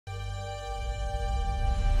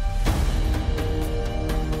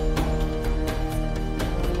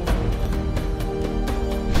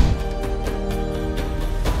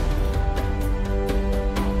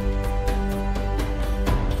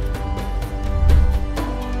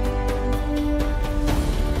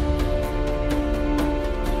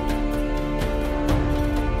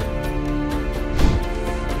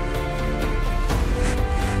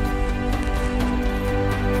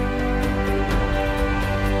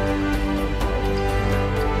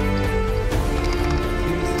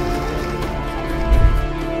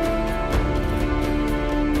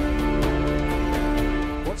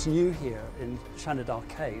in Shanidar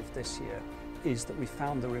Cave this year is that we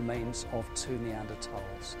found the remains of 2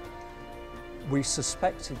 Neanderthals. We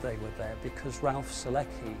suspected they were there because Ralph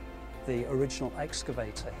Selecki, the original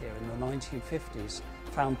excavator here in the 1950s,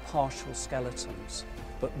 found partial skeletons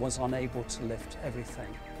but was unable to lift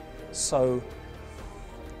everything. So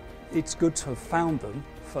it's good to have found them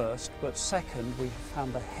first, but second, we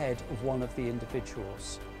found the head of one of the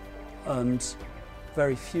individuals, and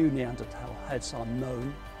very few Neanderthal heads are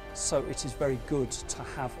known, so it is very good to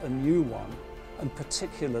have a new one, and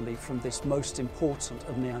particularly from this most important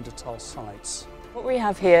of Neanderthal sites. What we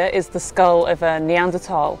have here is the skull of a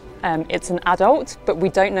Neanderthal. It's an adult, but we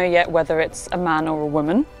don't know yet whether it's a man or a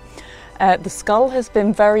woman. The skull has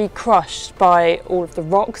been very crushed by all of the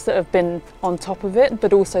rocks that have been on top of it,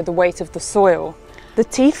 but also the weight of the soil. The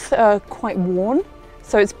teeth are quite worn,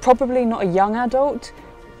 so it's probably not a young adult.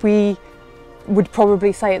 We would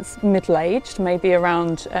probably say it's middle-aged, maybe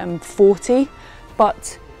around 40,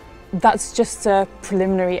 but that's just a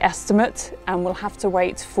preliminary estimate, and we'll have to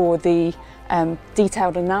wait for the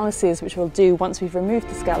detailed analysis which we'll do once we've removed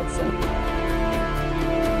the skeleton.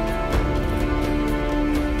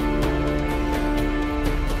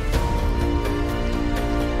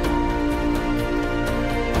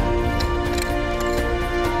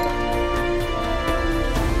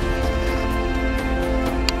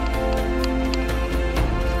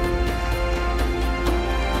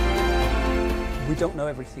 We don't know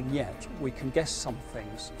everything yet. We can guess some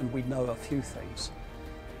things, and we know a few things.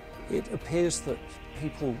 It appears that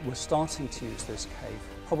people were starting to use this cave,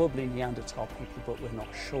 probably Neanderthal people, but we're not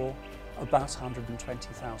sure, about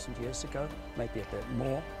 120,000 years ago, maybe a bit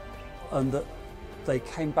more, and that they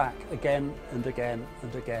came back again and again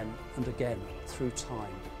and again and again through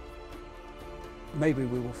time. Maybe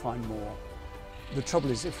we will find more. The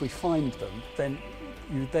trouble is, if we find them, then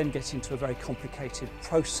you then get into a very complicated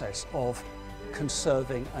process of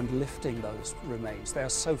conserving and lifting those remains. They are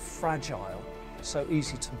so fragile, so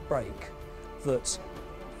easy to break, that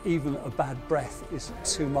even a bad breath is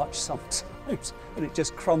too much sometimes, and it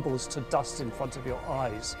just crumbles to dust in front of your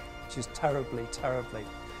eyes, which is terribly, terribly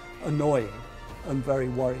annoying and very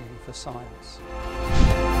worrying for science.